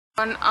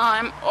And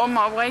I'm on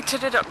my way to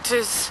the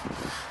doctor's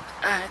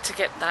to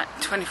get that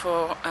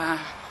 24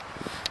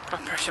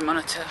 blood pressure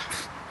monitor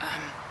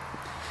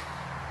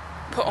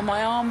put on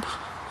my arm.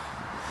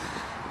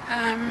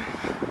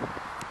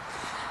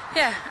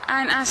 Yeah,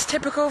 and as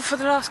typical for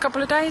the last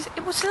couple of days,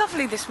 it was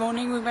lovely this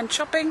morning. We went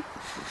shopping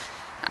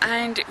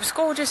and it was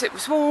gorgeous, it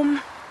was warm.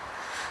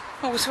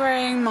 I was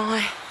wearing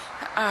my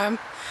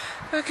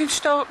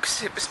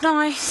Birkenstocks, it was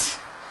nice,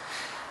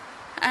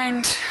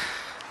 and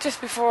just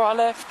before I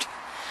left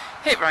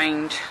it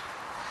rained.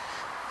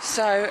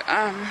 So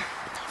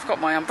I've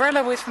got my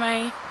umbrella with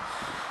me,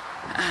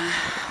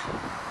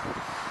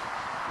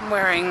 I'm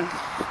wearing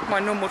my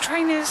normal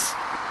trainers,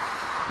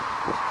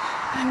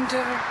 and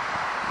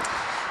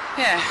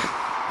yeah,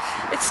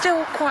 it's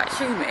still quite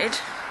humid,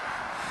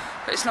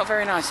 but it's not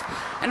very nice.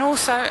 And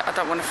also, I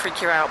don't want to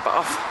freak you out, but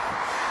I've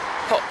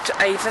popped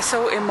a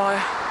vessel in my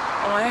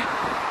eye.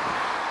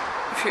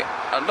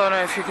 I don't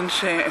know if you can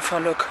see it if I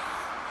look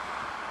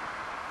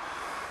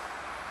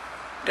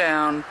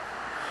down.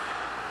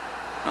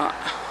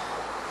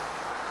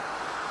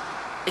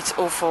 It's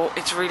awful,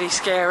 it's really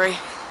scary.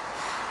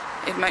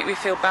 It made me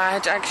feel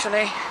bad,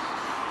 actually.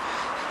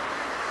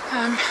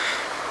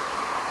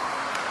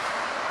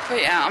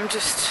 But yeah, I'm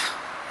just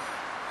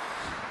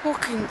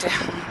walking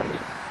down.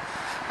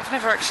 I've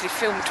never actually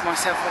filmed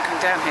myself walking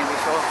down here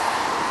before,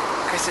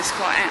 because it's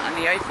quite out in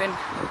the open,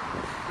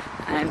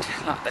 and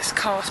like there's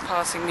cars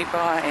passing me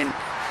by and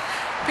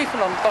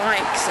people on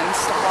bikes and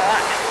stuff like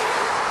that.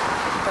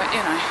 But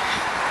you know,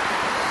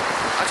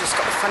 I just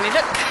got a funny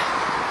look.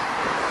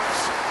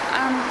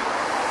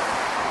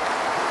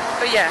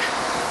 But yeah,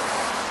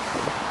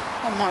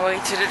 on my way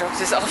to the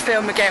doctor's. I'll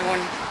film again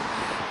when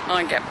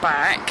I get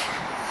back.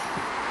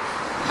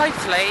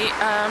 Hopefully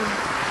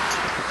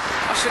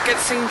I should get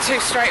seen to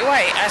straight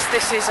away, as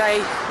this is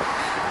a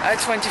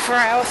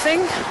 24-hour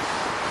thing,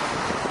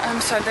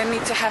 so they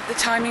need to have the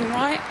timing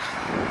right.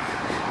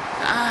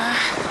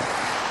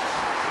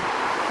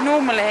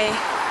 Normally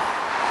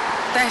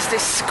there's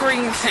this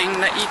screen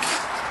thing that you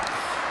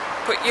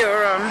put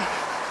your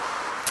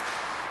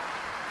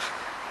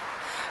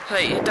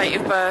like your date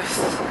of birth,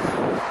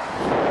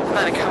 and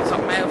then it comes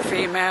up male,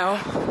 female,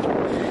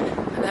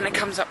 and then it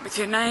comes up with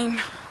your name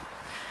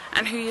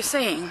and who you're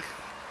seeing.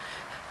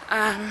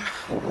 But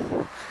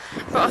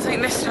I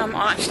think this time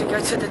I'll actually go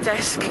to the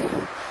desk,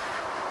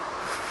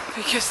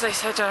 because they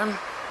said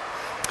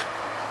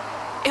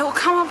it will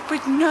come up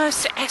with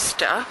Nurse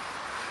Esther,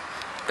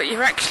 but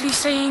you're actually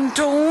seeing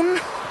Dawn.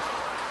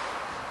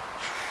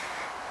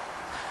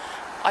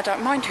 I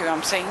don't mind who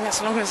I'm seeing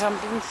as long as I'm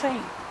being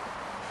seen.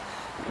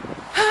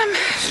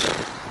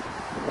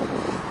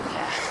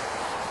 Yeah.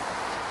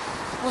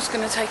 I was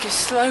going to take a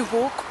slow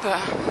walk, but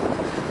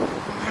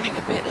I'm running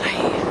a bit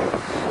late.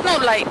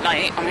 Not late,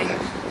 I mean,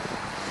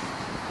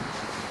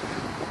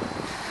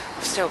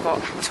 I've still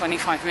got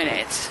 25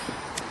 minutes.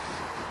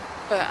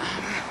 But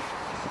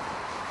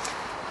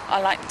I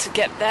like to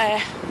get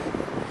there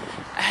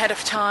ahead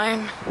of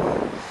time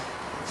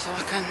so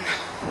I can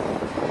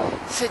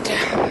sit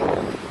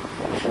down,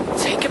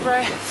 take a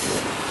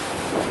breath,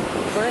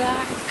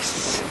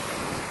 relax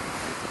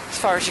as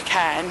far as you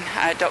can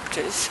at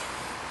doctors.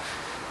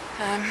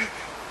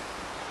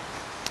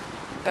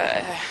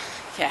 But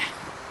yeah,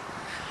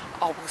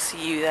 I will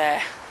see you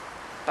there.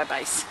 Bye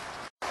bye.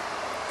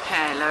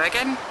 Hello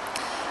again.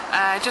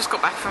 Just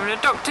got back from the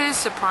doctor's.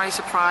 Surprise,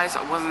 surprise,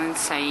 I wasn't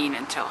seen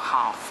until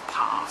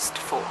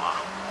 4:30.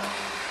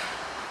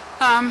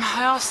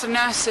 I asked the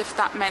nurse if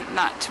that meant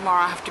that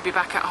tomorrow I have to be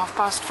back at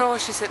 4:30.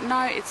 She said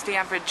no, it's the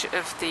average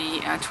of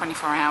the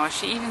 24 hours.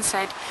 She even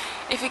said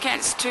if it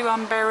gets too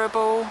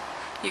unbearable,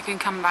 you can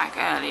come back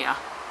earlier.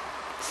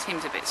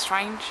 Seems a bit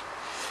strange.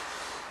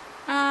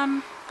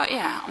 But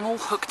yeah, I'm all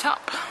hooked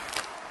up.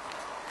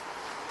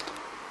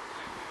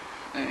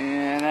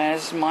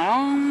 There's my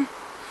arm,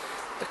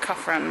 the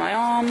cuff around my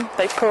arm.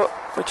 They put,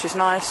 which is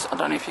nice, I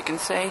don't know if you can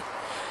see, a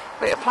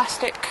bit of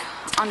plastic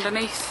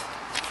underneath.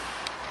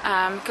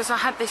 Because I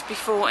had this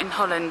before in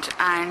Holland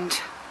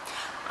and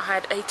I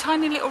had a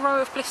tiny little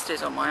row of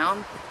blisters on my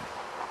arm,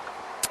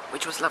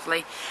 which was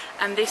lovely.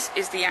 And this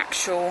is the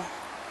actual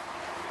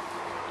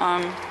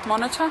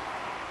monitor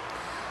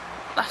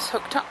that's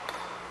hooked up.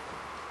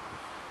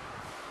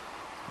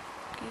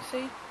 Can you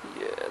see?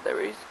 Yeah, there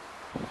is.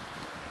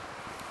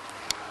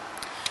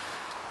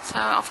 So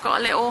I've got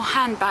a little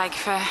handbag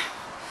for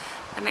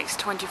the next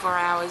 24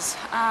 hours.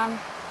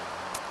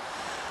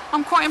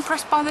 I'm quite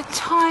impressed by the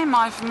time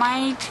I've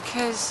made,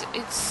 because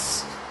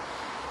it's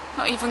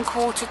not even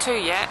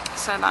 1:45 yet,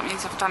 so that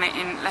means I've done it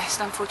in less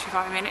than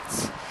 45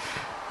 minutes,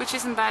 which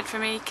isn't bad for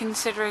me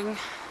considering,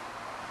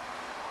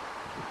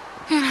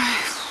 you know,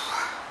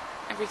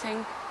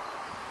 everything.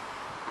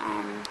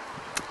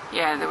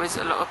 Yeah, there was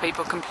a lot of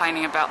people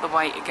complaining about the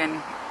wait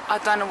again. I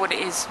don't know what it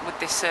is with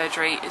this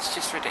surgery, it's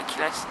just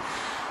ridiculous.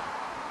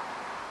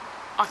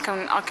 I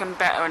can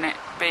bet on it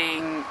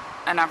being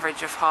an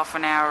average of half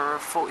an hour or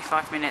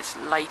 45 minutes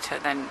later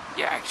than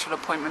your actual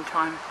appointment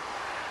time.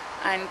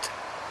 And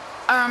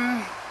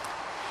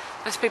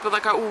There's people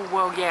that go, oh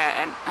well,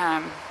 yeah,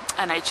 and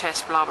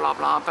NHS, blah blah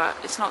blah, but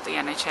it's not the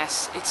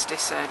NHS, it's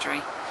this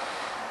surgery.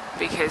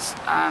 Because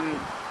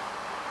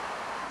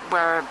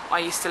where I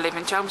used to live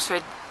in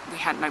Chelmsford, we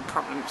had no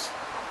problems.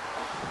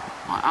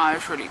 My eye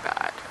is really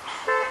bad.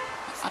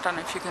 I don't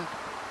know if you can.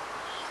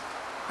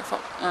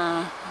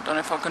 I don't know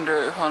if I can do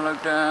it if I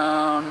look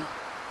down.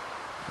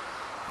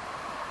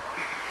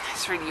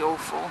 It's really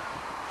awful.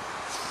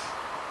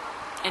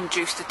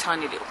 Induced a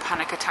tiny little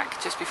panic attack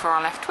just before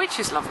I left, which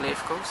is lovely,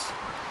 of course.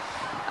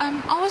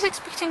 I was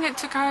expecting it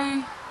to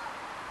go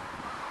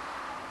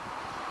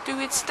do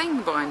its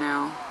thing by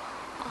now.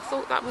 I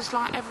thought that was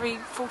like every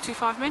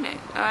 45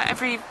 minutes,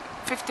 every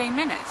 15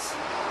 minutes.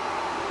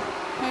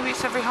 Maybe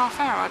it's every half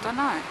hour, I don't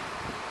know.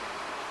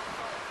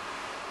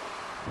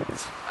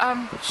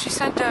 She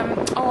said,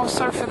 oh,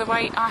 sorry for the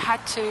wait, I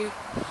had to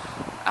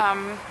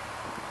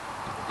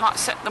like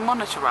set the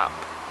monitor up.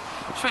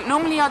 She went,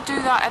 normally I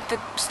do that at the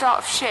start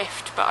of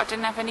shift, but I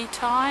didn't have any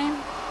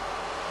time.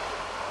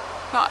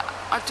 Like,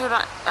 I do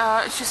that,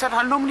 she said,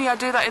 normally I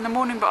do that in the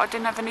morning, but I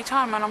didn't have any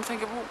time. And I'm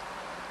thinking, well,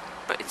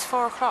 but it's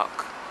 4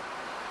 o'clock.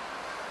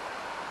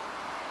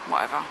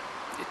 Whatever,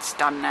 it's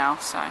done now,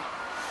 so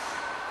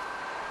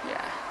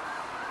yeah.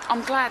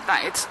 I'm glad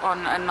that it's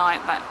on a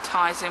night that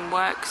ties in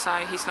work,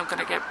 so he's not going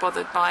to get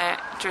bothered by it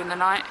during the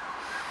night.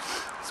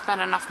 It's bad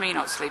enough me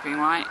not sleeping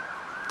right.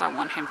 Don't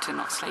want him to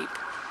not sleep.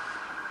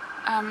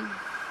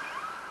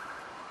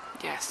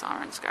 Yeah,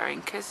 siren's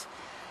going because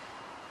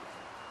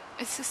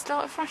it's the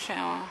start of rush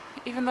hour,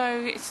 even though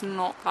it's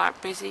not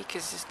that busy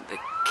because the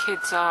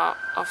kids are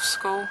off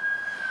school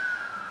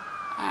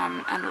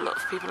and a lot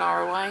of people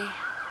are away.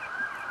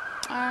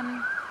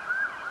 Yeah,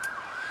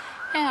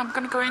 I'm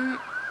gonna go in,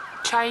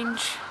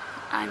 change,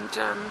 and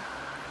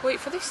wait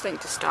for this thing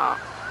to start.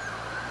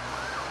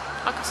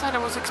 Like I said, I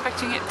was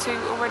expecting it to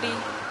already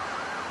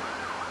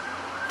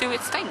do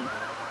its thing.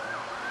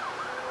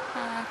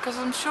 Because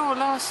I'm sure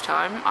last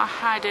time I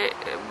had it,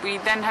 we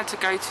then had to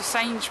go to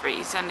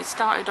Sainsbury's, and it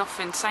started off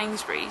in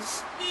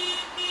Sainsbury's.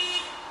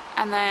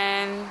 And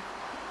then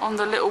on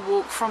the little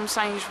walk from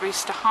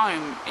Sainsbury's to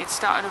home, it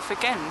started off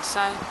again,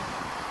 so I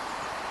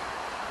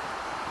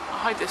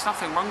hope there's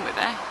nothing wrong with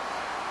it.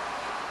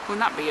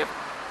 Wouldn't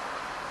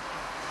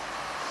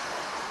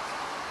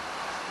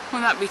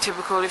that be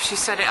typical if she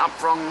set it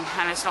up wrong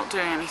and it's not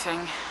doing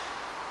anything?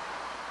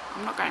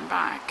 I'm not going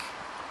back.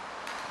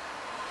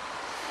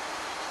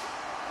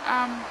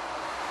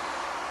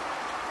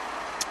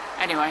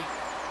 Anyway,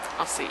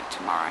 I'll see you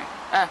tomorrow.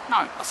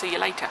 No, I'll see you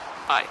later.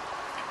 Bye.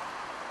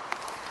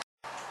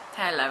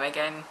 Hello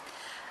again.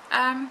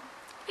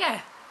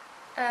 Yeah.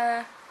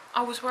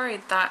 I was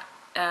worried that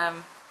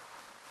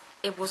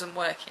it wasn't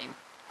working,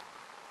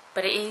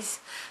 but it is.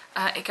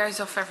 It goes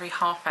off every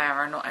half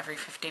hour, not every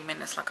 15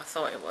 minutes like I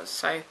thought it was.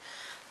 So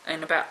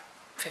in about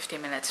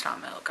 15 minutes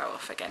time it'll go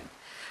off again.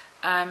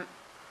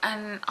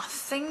 And I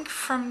think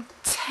from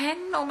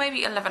 10 or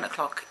maybe 11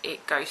 o'clock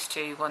it goes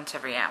to once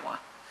every hour,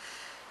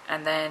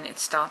 and then it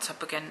starts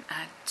up again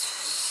at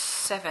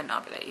 7, I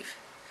believe.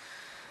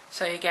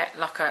 So you get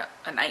like an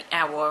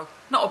 8-hour,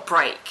 not a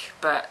break,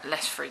 but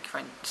less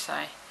frequent,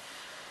 so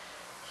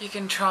you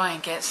can try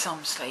and get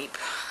some sleep.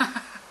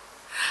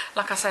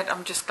 Like I said,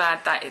 I'm just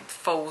glad that it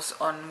falls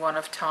on one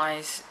of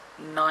Ty's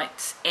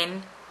nights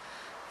in,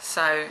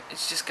 so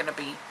it's just going to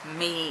be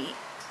me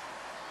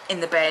in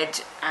the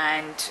bed,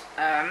 and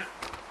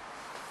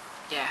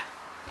yeah,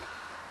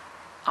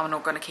 I'm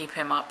not going to keep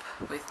him up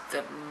with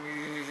the,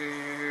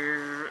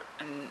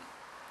 and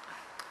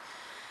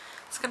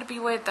it's going to be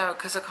weird though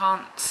because I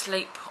can't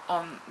sleep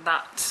on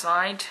that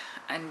side,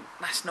 and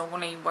that's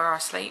normally where I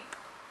sleep,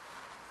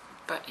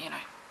 but you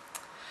know,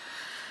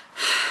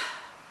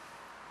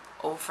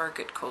 all for a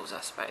good cause, I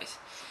suppose.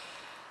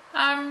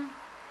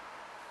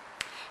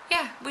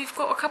 Yeah, we've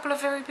got a couple of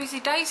very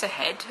busy days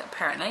ahead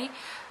apparently.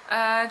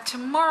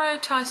 Tomorrow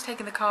Ty's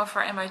taking the car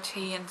for MOT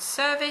and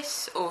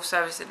service, or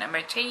service and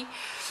MOT,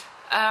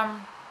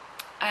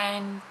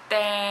 and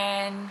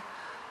then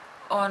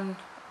on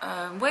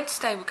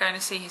Wednesday we're going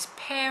to see his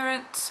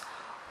parents.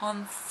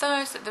 On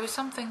Thursday, there was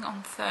something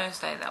on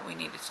Thursday that we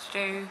needed to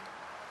do.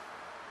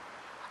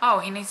 Oh,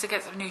 he needs to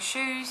get some new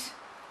shoes,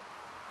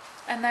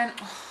 and then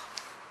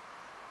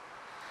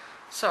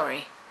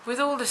sorry, with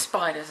all the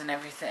spiders and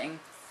everything,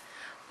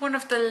 one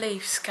of the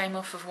leaves came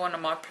off of one of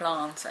my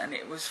plants and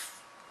it was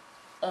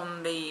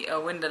on the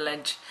window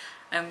ledge,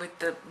 and with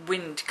the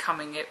wind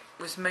coming it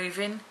was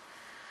moving.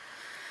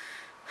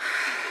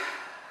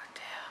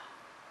 Dear.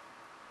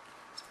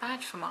 It's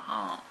bad for my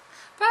heart,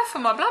 bad for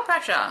my blood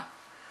pressure.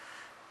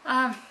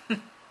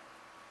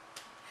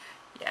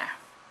 Yeah,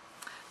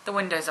 the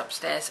windows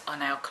upstairs are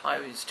now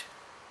closed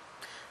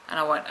and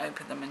I won't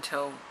open them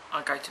until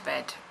I go to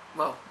bed.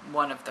 Well,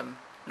 one of them,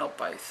 not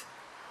both,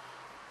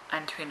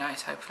 and who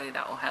knows, hopefully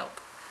that will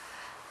help.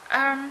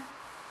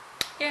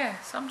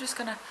 Yeah, so I'm just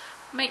gonna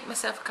make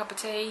myself a cup of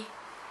tea,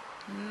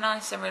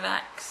 nice and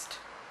relaxed,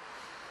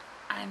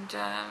 and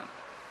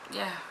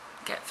yeah,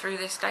 get through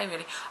this day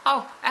really.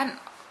 Oh, and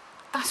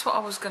that's what I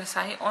was going to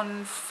say.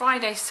 On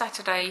Friday,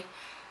 Saturday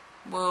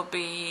we'll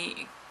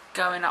be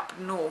going up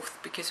north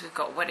because we've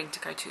got a wedding to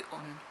go to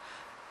on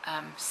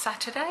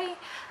Saturday,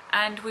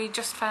 and we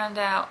just found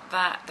out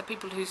that the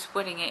people whose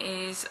wedding it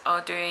is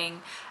are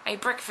doing a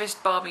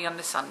breakfast barbie on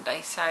the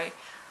Sunday, so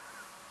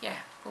yeah,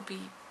 we'll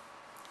be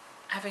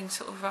having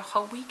sort of a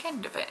whole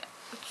weekend of it,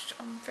 which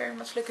I'm very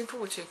much looking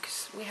forward to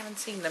because we haven't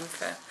seen them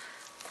for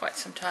quite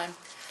some time.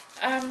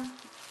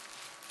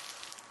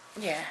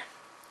 Yeah,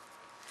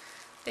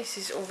 this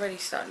is already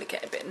starting to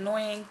get a bit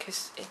annoying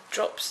because it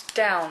drops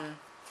down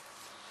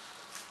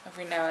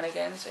every now and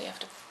again, so you have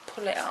to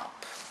pull it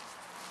up.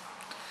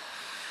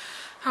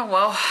 Oh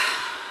well,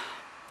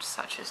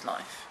 such is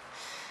life.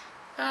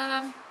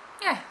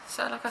 Yeah,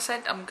 so like I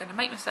said, I'm going to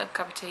make myself a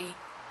cup of tea,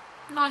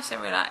 nice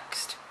and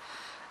relaxed,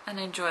 and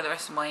enjoy the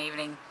rest of my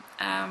evening.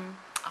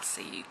 I'll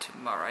see you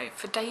tomorrow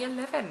for day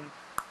 11.